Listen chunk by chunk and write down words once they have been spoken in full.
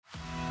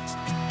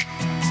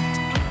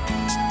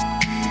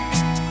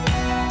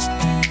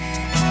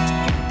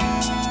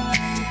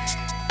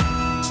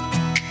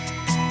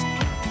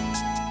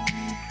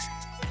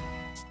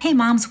Hey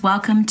moms,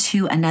 welcome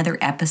to another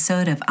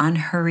episode of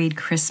Unhurried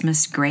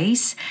Christmas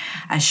Grace,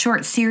 a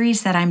short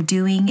series that I'm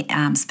doing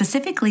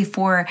specifically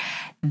for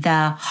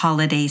the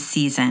holiday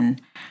season.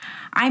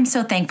 I'm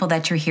so thankful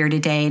that you're here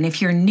today. And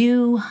if you're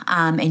new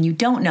and you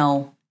don't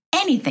know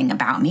anything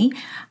about me,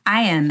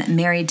 I am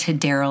married to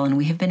Daryl, and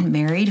we have been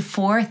married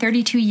for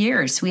 32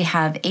 years. We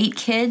have 8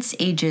 kids,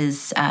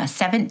 ages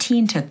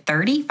 17 to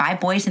 30, 5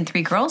 boys and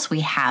 3 girls.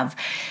 We have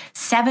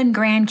 7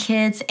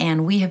 grandkids,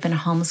 and we have been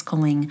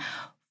homeschooling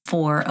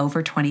for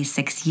over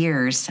 26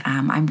 years.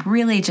 I'm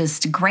really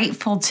just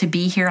grateful to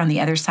be here on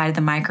the other side of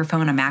the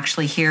microphone. I'm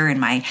actually here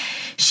in my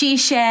she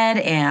shed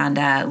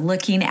and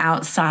looking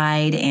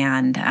outside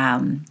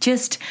and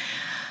just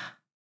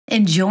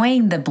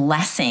enjoying the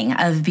blessing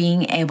of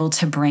being able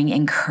to bring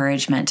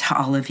encouragement to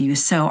all of you.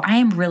 So I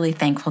am really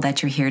thankful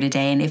that you're here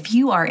today. And if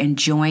you are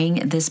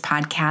enjoying this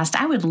podcast,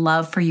 I would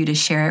love for you to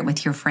share it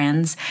with your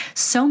friends.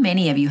 So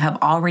many of you have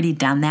already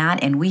done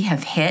that, and we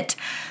have hit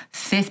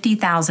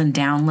 50,000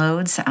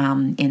 downloads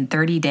in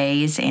 30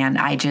 days. And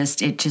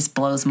it just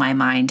blows my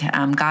mind.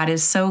 God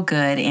is so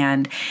good.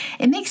 And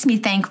it makes me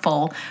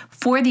thankful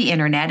for the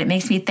internet. It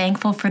makes me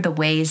thankful for the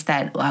ways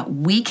that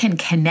we can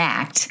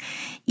connect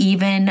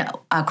even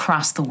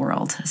across the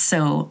world.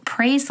 So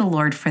praise the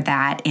Lord for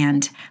that.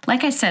 And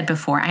like I said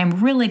before,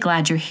 I'm really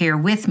glad you're here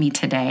with me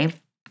today,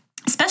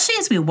 especially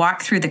as we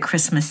walk through the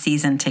Christmas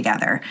season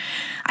together.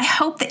 I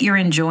hope that you're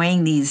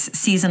enjoying these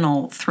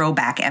seasonal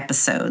throwback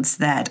episodes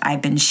that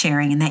I've been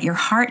sharing, and that your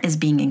heart is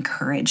being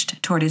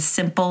encouraged toward a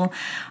simple,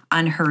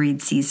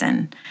 unhurried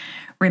season.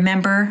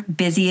 Remember,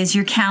 busy is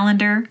your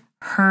calendar.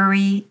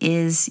 Hurry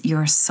is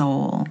your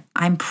soul.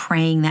 I'm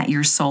praying that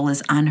your soul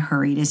is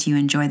unhurried as you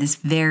enjoy this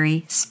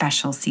very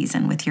special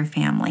season with your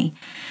family.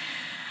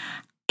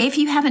 If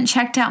you haven't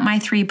checked out my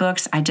 3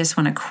 books, I just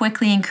want to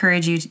quickly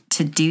encourage you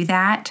to do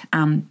that.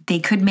 They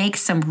could make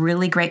some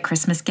really great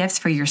Christmas gifts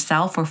for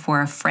yourself or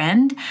for a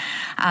friend.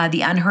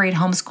 The Unhurried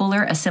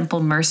Homeschooler, a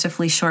simple,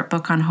 mercifully short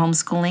book on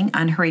homeschooling.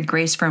 Unhurried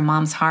Grace for a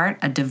Mom's Heart,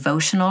 a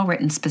devotional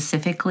written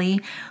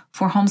specifically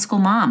for homeschool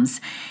moms.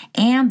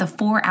 And the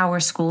 4-hour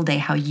school day,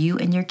 how you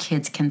and your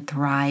kids can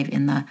thrive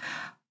in the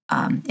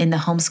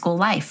homeschool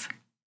life.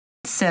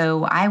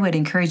 So I would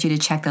encourage you to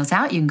check those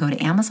out. You can go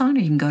to Amazon,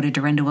 or you can go to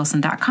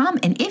dorendawilson.com.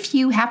 And if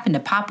you happen to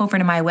pop over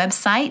to my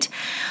website,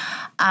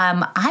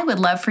 I would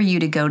love for you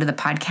to go to the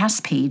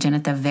podcast page. And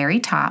at the very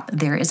top,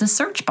 there is a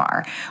search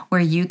bar where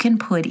you can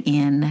put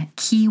in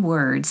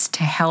keywords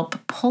to help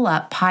pull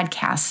up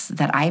podcasts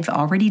that I've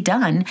already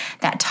done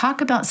that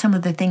talk about some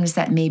of the things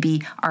that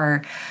maybe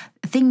are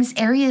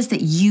areas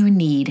that you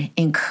need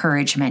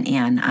encouragement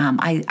in.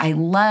 I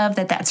love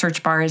that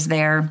search bar is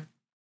there,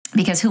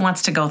 because who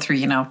wants to go through,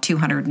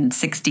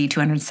 260,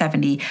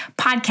 270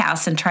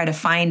 podcasts and try to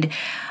find,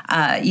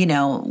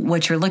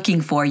 what you're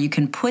looking for? You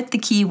can put the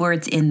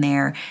keywords in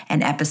there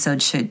and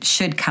episodes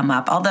should come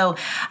up. Although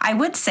I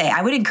would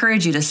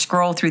encourage you to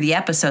scroll through the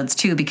episodes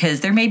too,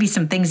 because there may be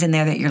some things in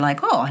there that you're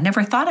like, oh, I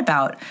never thought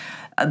about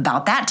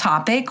that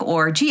topic,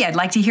 or gee, I'd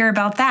like to hear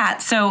about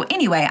that. So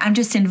anyway, I'm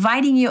just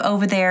inviting you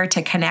over there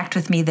to connect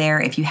with me there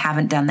if you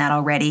haven't done that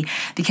already,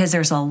 because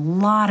there's a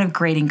lot of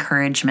great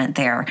encouragement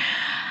there.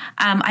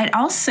 I'd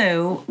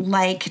also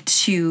like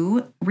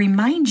to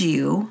remind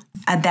you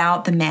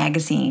about the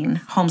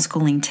magazine,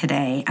 Homeschooling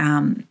Today.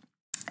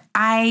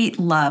 I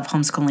love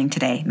Homeschooling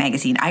Today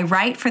magazine. I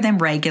write for them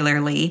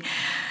regularly.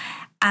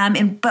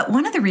 But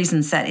one of the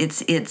reasons that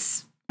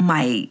it's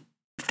my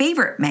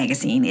favorite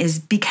magazine is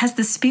because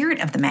the spirit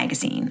of the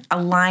magazine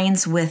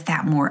aligns with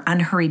that more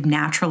unhurried,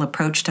 natural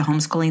approach to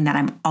homeschooling that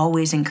I'm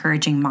always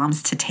encouraging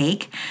moms to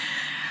take.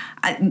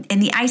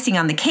 And the icing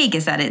on the cake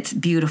is that it's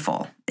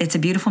beautiful. It's a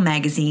beautiful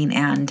magazine.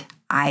 And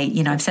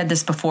I've said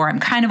this before, I'm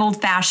kind of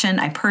old fashioned.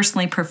 I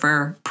personally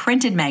prefer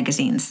printed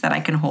magazines that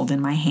I can hold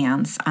in my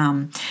hands.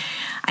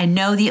 I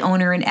know the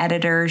owner and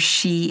editor.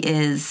 She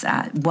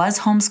was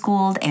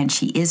homeschooled, and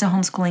she is a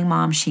homeschooling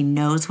mom. She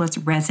knows what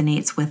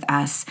resonates with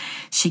us.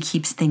 She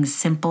keeps things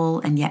simple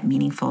and yet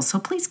meaningful. So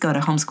please go to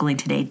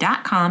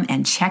homeschoolingtoday.com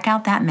and check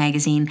out that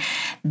magazine.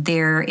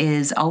 There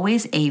is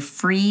always a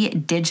free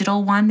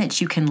digital one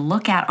that you can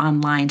look at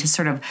online to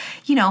sort of,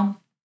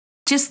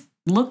 just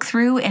look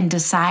through and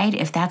decide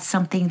if that's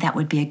something that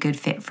would be a good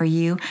fit for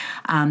you.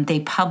 They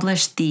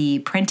publish the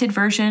printed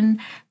version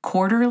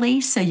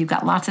quarterly, so you've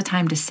got lots of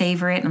time to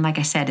savor it. And like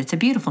I said, it's a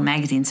beautiful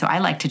magazine, so I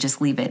like to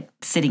just leave it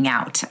sitting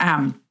out.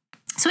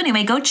 So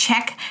anyway, go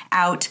check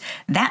out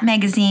that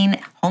magazine,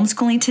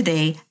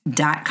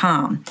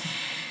 homeschoolingtoday.com.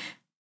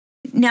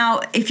 Now,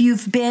 if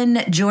you've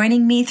been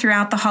joining me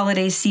throughout the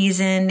holiday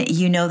season,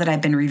 you know that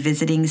I've been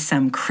revisiting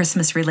some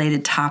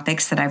Christmas-related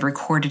topics that I've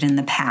recorded in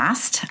the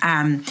past.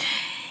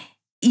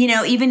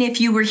 Even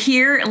if you were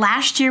here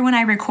last year when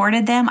I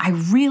recorded them,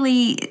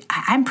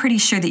 I'm pretty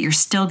sure that you're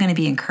still going to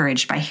be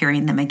encouraged by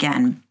hearing them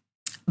again.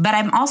 But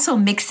I'm also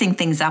mixing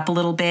things up a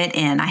little bit,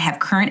 and I have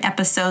current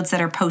episodes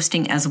that are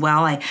posting as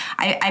well.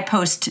 I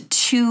post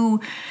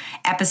 2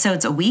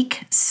 episodes a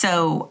week.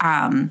 So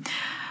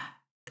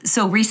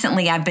So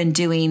recently I've been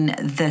doing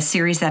the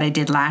series that I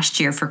did last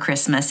year for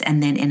Christmas.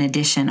 And then in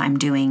addition, I'm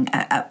doing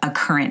a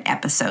current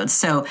episode.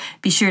 So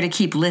be sure to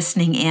keep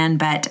listening in.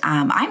 But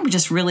I'm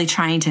just really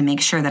trying to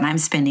make sure that I'm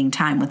spending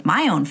time with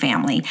my own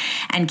family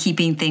and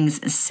keeping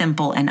things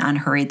simple and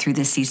unhurried through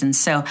this season.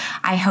 So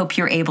I hope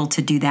you're able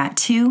to do that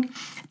too.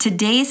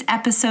 Today's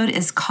episode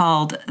is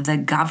called The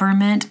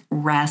Government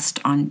Rests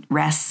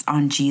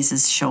on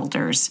Jesus'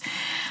 Shoulders.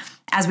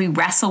 As we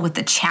wrestle with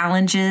the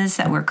challenges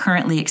that we're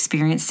currently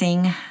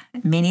experiencing,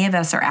 many of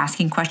us are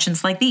asking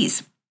questions like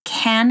these.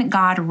 Can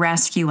God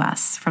rescue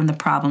us from the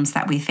problems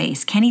that we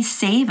face? Can He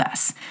save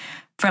us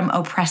from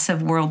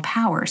oppressive world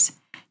powers?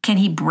 Can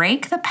He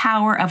break the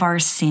power of our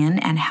sin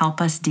and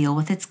help us deal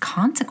with its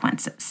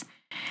consequences?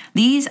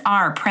 These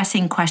are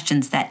pressing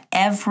questions that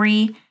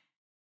every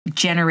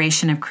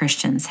generation of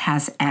Christians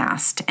has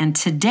asked. And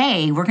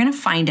today we're going to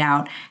find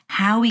out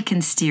how we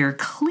can steer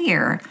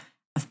clear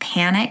of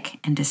panic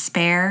and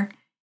despair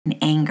and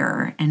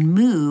anger and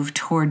move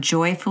toward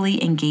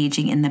joyfully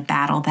engaging in the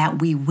battle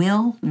that we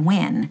will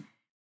win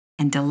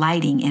and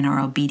delighting in our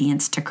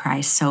obedience to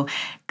Christ. So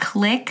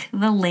click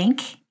the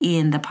link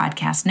in the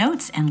podcast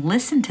notes and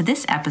listen to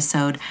this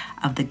episode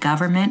of The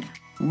Government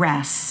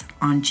Rests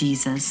on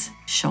Jesus'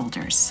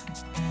 Shoulders.